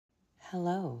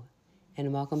Hello,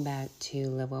 and welcome back to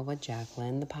Live Well with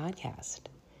Jacqueline, the podcast.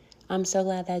 I'm so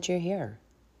glad that you're here.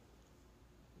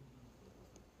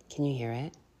 Can you hear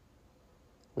it?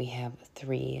 We have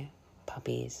 3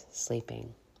 puppies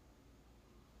sleeping.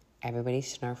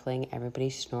 Everybody's snarfling,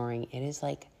 everybody's snoring. It is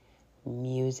like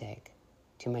music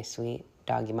to my sweet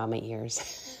doggy mama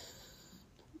ears.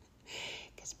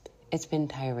 Because it's been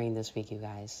tiring this week, you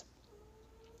guys.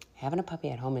 Having a puppy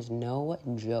at home is no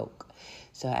joke.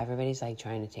 So everybody's like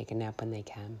trying to take a nap when they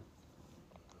can.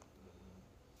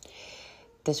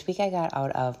 This week I got out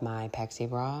of my Pexi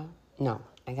bra. No,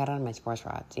 I got out of my sports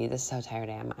bra. See, this is how tired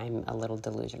I am. I'm a little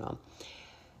delusional.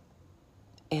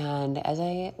 And as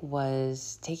I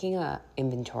was taking an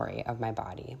inventory of my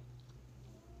body,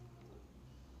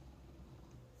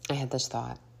 I had this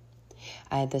thought.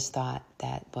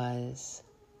 That was,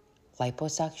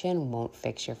 liposuction won't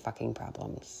fix your fucking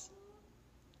problems.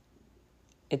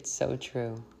 It's so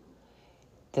true.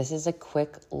 This is a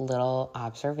quick little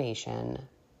observation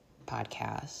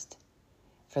podcast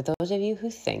for those of you who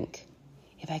think,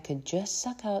 if I could just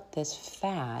suck out this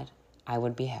fat, I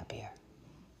would be happier.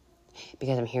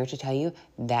 Because I'm here to tell you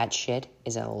that shit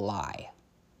is a lie.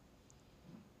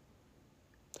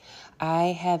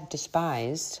 I have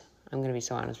despised, I'm going to be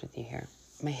so honest with you here,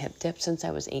 my hip dip since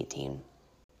I was 18.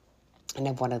 And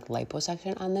I've wanted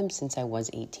liposuction on them since I was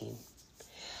 18.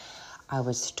 I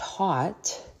was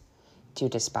taught to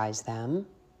despise them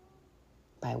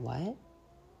by what?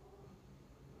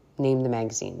 Name the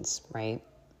magazines, right?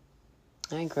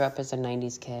 I grew up as a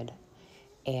 90s kid,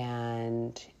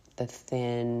 and the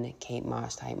thin Kate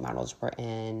Moss type models were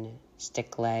in,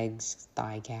 stick legs,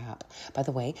 thigh gap. By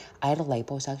the way, I had a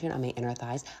liposuction on my inner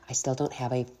thighs. I still don't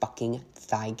have a fucking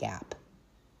thigh gap.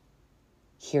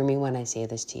 Hear me when I say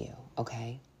this to you,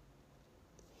 okay?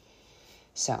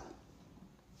 So,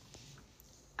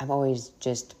 I've always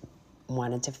just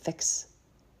wanted to fix.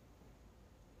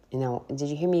 Did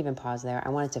you hear me even pause there? I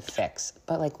wanted to fix.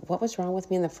 But what was wrong with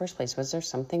me in the first place? Was there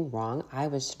something wrong? I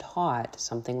was taught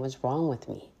something was wrong with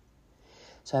me.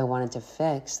 So I wanted to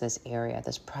fix this area,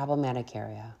 this problematic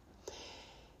area.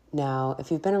 Now, if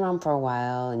you've been around for a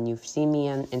while and you've seen me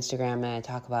on Instagram and I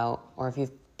talk about, or if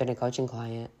you've been a coaching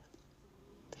client,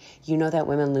 you know that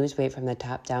women lose weight from the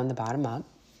top down, the bottom up.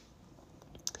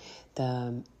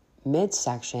 The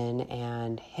midsection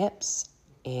and hips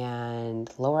and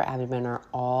lower abdomen are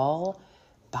all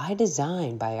by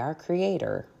design by our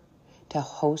creator to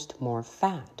host more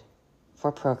fat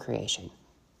for procreation.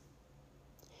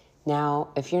 Now,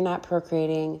 if you're not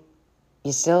procreating,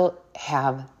 you still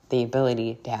have the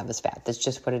ability to have this fat. That's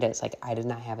just what it is. I did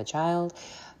not have a child,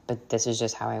 but this is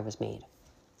just how I was made.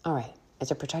 All right.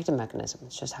 It's a protective mechanism.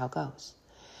 It's just how it goes.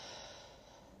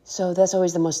 So that's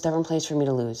always the most stubborn place for me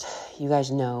to lose. You guys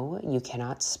know you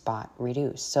cannot spot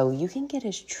reduce. So you can get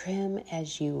as trim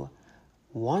as you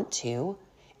want to,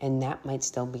 and that might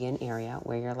still be an area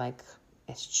where you're like,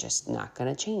 it's just not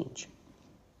going to change.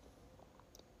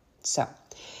 So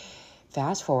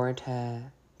fast forward to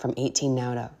from 18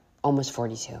 now to almost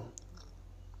 42.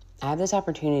 I have this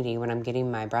opportunity when I'm getting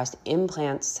my breast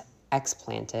implants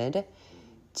explanted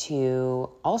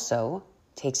to also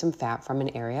take some fat from an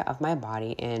area of my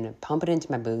body and pump it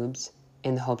into my boobs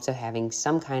in the hopes of having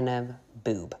some kind of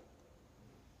boob,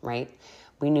 right?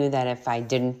 We knew that if I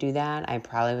didn't do that, I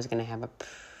probably was going to have a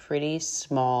pretty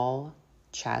small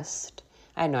chest.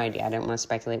 I had no idea. I didn't want to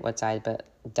speculate what size, but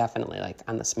definitely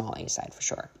on the small A side for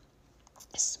sure.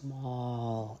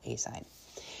 Small A side.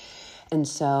 And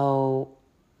so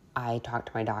I talked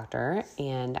to my doctor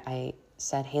and I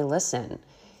said, hey, listen,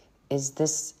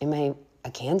 am I a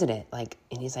candidate?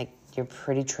 And he's like, you're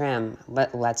pretty trim,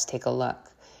 but let's take a look.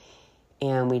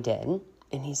 And we did.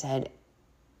 And he said,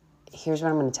 here's what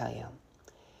I'm going to tell you.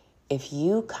 If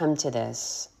you come to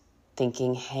this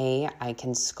thinking, hey, I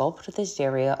can sculpt this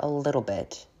area a little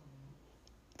bit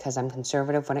because I'm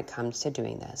conservative when it comes to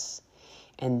doing this,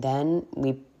 and then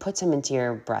we put some into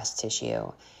your breast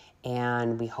tissue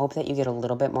and we hope that you get a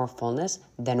little bit more fullness,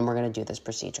 then we're going to do this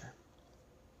procedure.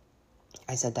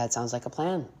 I said, that sounds like a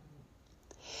plan.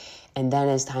 And then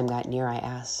as time got near,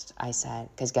 I said,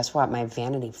 because guess what? My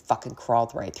vanity fucking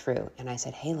crawled right through. And I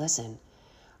said, hey, listen,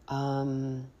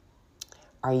 how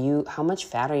much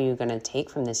fat are you going to take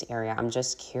from this area? I'm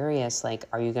just curious,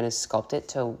 are you going to sculpt it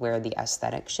to where the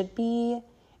aesthetic should be?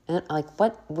 And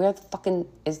where the fucking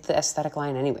is the aesthetic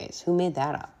line anyways? Who made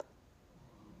that up?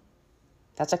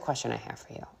 That's a question I have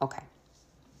for you. Okay.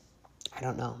 I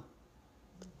don't know.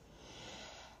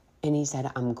 And he said,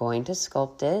 I'm going to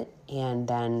sculpt it, and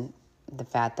then the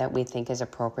fat that we think is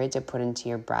appropriate to put into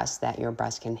your breast that your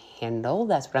breast can handle,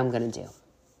 that's what I'm going to do.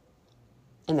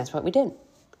 And that's what we did.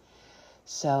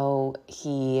 So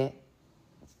he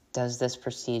does this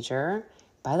procedure.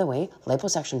 By the way,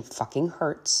 liposuction fucking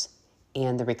hurts,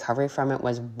 and the recovery from it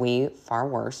was way far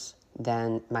worse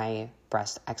than my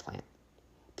breast explant.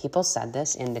 People said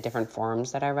this in the different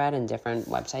forums that I read and different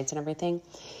websites and everything,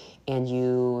 and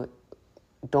you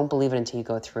don't believe it until you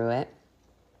go through it.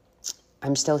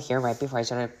 I'm still here. Right before I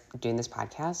started doing this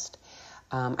podcast,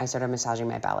 I started massaging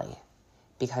my belly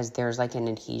because there's like an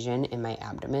adhesion in my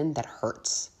abdomen that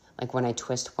hurts. Like when I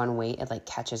twist one way, it like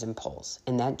catches and pulls.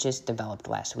 And that just developed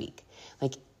last week.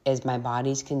 Like as my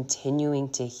body's continuing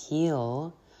to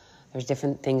heal, there's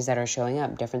different things that are showing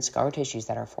up, different scar tissues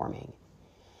that are forming.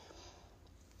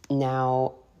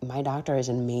 Now, my doctor is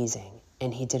amazing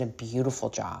and he did a beautiful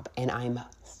job. And I'm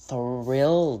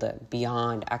thrilled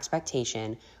beyond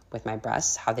expectation with my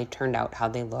breasts, how they turned out, how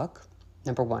they look,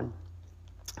 number one.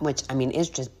 Which, I mean, is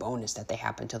just bonus that they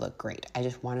happen to look great. I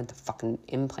just wanted the fucking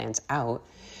implants out.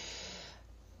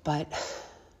 But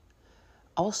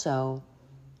also,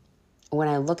 when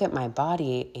I look at my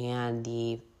body and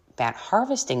the fat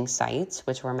harvesting sites,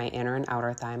 which were my inner and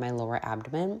outer thigh, my lower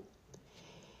abdomen,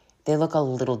 they look a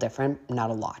little different,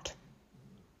 not a lot.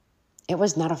 It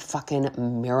was not a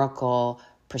fucking miracle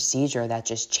procedure that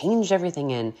just changed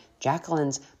everything and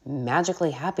Jacqueline's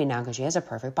magically happy now because she has a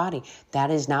perfect body.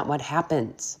 That is not what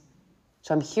happens.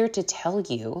 So I'm here to tell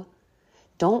you,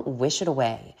 don't wish it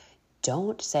away.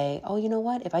 Don't say, oh, you know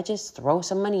what? If I just throw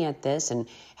some money at this and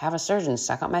have a surgeon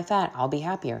suck out my fat, I'll be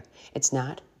happier. It's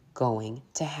not going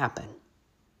to happen.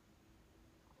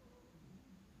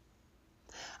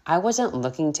 I wasn't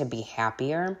looking to be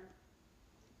happier.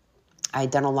 I'd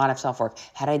done a lot of self-work.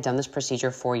 Had I done this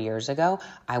procedure 4 years ago,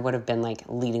 I would have been like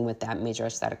leading with that major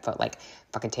aesthetic foot, like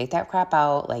fucking take that crap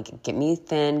out, like get me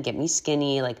thin, get me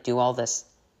skinny, like do all this.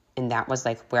 And that was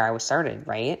like where I was started,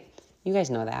 right? You guys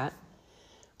know that.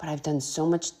 But I've done so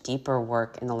much deeper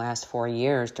work in the last 4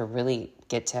 years to really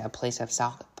get to a place of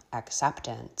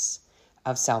self-acceptance,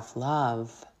 of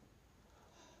self-love,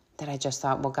 that I just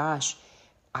thought, well, gosh,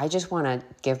 I just want to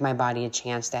give my body a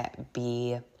chance to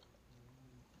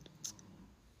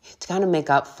kind of make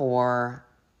up for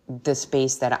the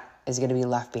space that is going to be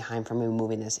left behind from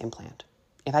removing this implant.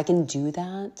 If I can do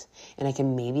that and I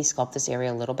can maybe sculpt this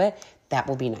area a little bit, that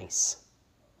will be nice.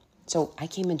 So I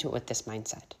came into it with this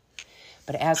mindset.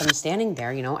 But as I'm standing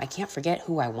there, I can't forget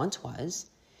who I once was.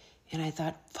 And I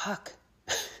thought, fuck,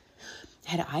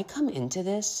 had I come into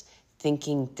this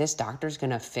thinking this doctor's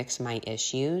going to fix my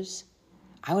issues,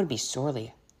 I would be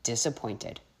sorely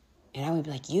disappointed. And I would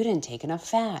be like, you didn't take enough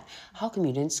fat. How come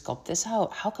you didn't sculpt this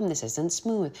out? How come this isn't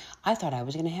smooth? I thought I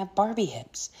was going to have Barbie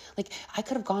hips. Like, I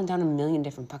could have gone down a million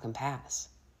different fucking paths.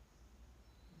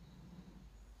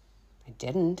 I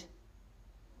didn't.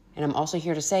 And I'm also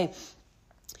here to say,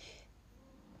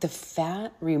 the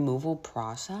fat removal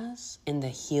process and the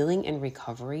healing and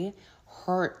recovery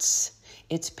hurts.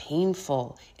 It's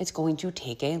painful. It's going to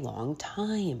take a long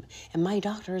time. And my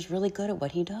doctor is really good at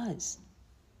what he does.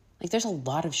 Like, there's a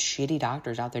lot of shitty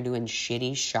doctors out there doing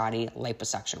shitty, shoddy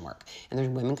liposuction work. And there's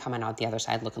women coming out the other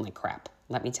side looking like crap.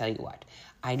 Let me tell you what.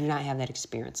 I do not have that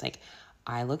experience. Like,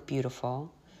 I look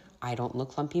beautiful. I don't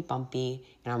look lumpy bumpy.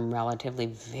 And I'm relatively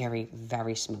very,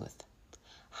 very smooth.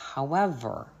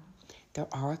 However, there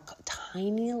are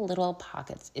tiny little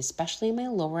pockets, especially in my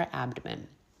lower abdomen.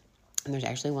 And there's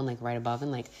actually one like right above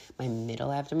in like my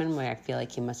middle abdomen where I feel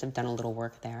like he must have done a little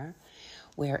work there,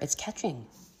 where it's catching.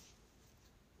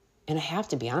 And I have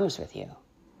to be honest with you.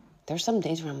 There's some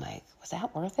days where I'm like, was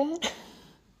that worth it?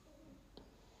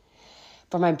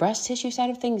 For my breast tissue side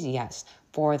of things, yes.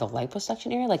 For the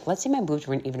liposuction area, like let's say my boobs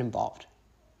weren't even involved.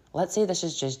 Let's say this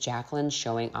is just Jacqueline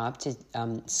showing up to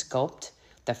sculpt.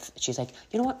 She's like,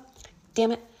 you know what?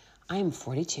 Damn it. I am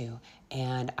 42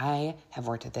 and I have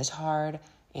worked this hard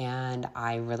and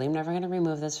I really am never going to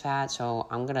remove this fat. So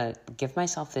I'm going to give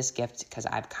myself this gift because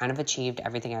I've kind of achieved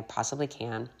everything I possibly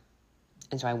can.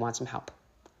 And so I want some help.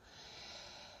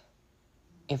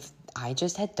 If I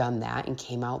just had done that and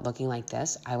came out looking like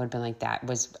this, I would have been like, that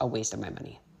was a waste of my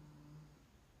money.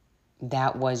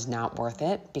 That was not worth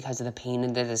it because of the pain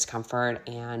and the discomfort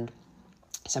and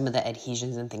some of the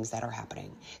adhesions and things that are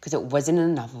happening. Because it wasn't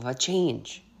enough of a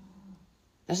change.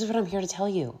 This is what I'm here to tell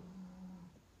you.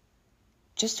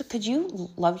 Could you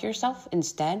love yourself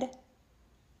instead?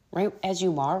 Right as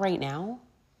you are right now?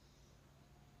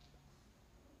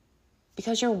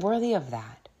 Because you're worthy of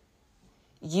that.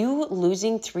 You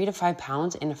losing 3 to 5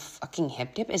 pounds in a fucking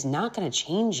hip dip is not going to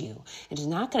change you. It is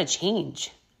not going to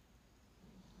change.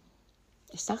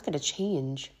 It's not going to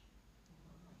change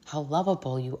how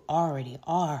lovable you already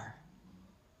are.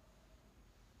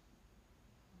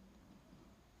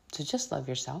 So just love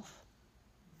yourself.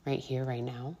 right here, right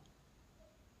now.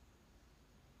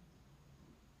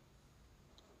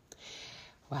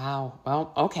 Wow.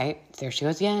 Well, okay. There she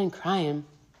goes again, crying.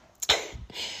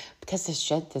 Because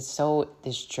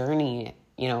this journey,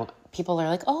 people are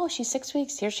like, oh, she's 6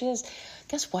 weeks. Here she is.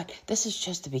 Guess what? This is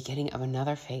just the beginning of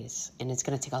another phase. And it's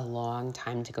going to take a long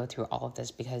time to go through all of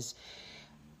this because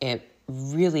it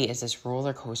really is this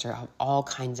roller coaster of all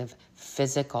kinds of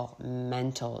physical,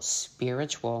 mental,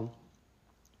 spiritual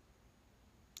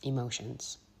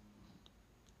emotions.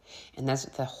 And that's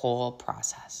the whole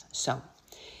process. So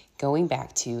going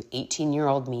back to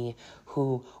 18-year-old me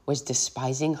who was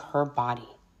despising her body,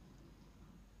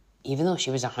 even though she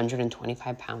was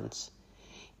 125 pounds,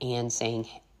 and saying,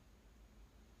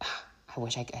 I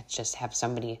wish I could just have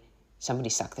somebody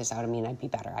suck this out of me and I'd be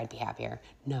better, I'd be happier.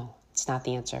 No, it's not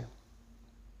the answer.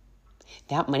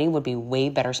 That money would be way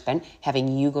better spent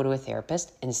having you go to a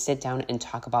therapist and sit down and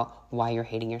talk about why you're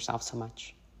hating yourself so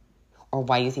much or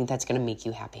why you think that's going to make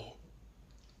you happy.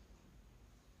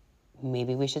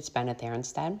 Maybe we should spend it there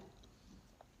instead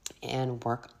and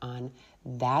work on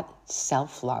that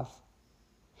self-love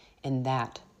and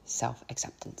that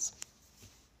self-acceptance.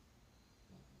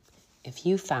 If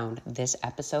you found this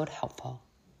episode helpful,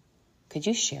 could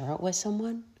you share it with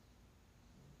someone?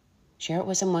 Share it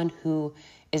with someone who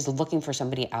is looking for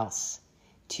somebody else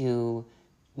to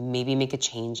maybe make a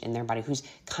change in their body, who's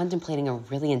contemplating a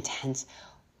really intense,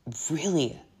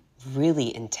 really,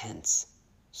 really intense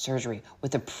surgery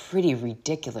with a pretty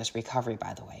ridiculous recovery,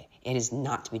 by the way. It is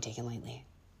not to be taken lightly.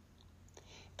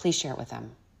 Please share it with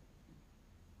them.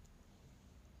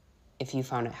 If you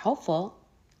found it helpful,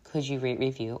 could you rate,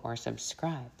 review, or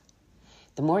subscribe?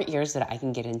 The more ears that I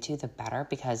can get into, the better,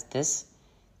 because this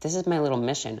is my little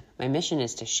mission. My mission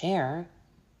is to share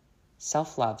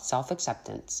self-love,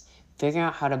 self-acceptance, figuring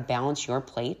out how to balance your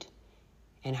plate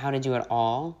and how to do it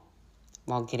all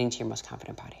while getting to your most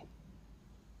confident body.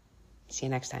 See you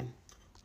next time.